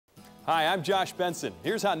Hi, I'm Josh Benson.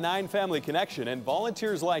 Here's how 9 Family Connection and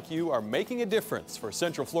volunteers like you are making a difference for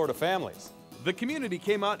Central Florida families. The community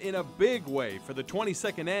came out in a big way for the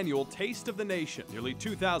 22nd annual Taste of the Nation. Nearly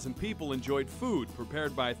 2,000 people enjoyed food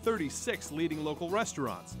prepared by 36 leading local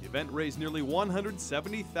restaurants. The event raised nearly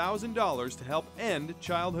 $170,000 to help end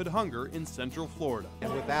childhood hunger in Central Florida.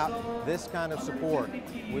 And without this kind of support,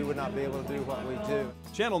 we would not be able to do what we do.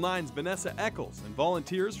 Channel 9's Vanessa Eccles and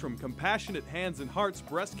volunteers from Compassionate Hands and Hearts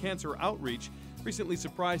Breast Cancer Outreach recently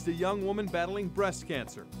surprised a young woman battling breast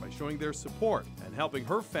cancer by showing their support and helping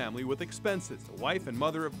her family with expenses. The wife and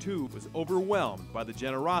mother of 2 was overwhelmed by the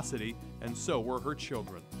generosity, and so were her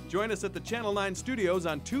children. Join us at the Channel 9 studios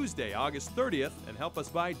on Tuesday, August 30th, and help us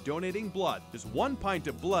by donating blood. Just 1 pint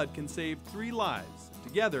of blood can save 3 lives.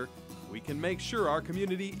 Together, we can make sure our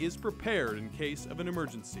community is prepared in case of an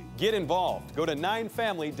emergency. Get involved. Go to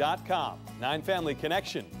 9family.com. 9 Family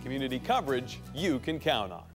Connection, community coverage you can count on.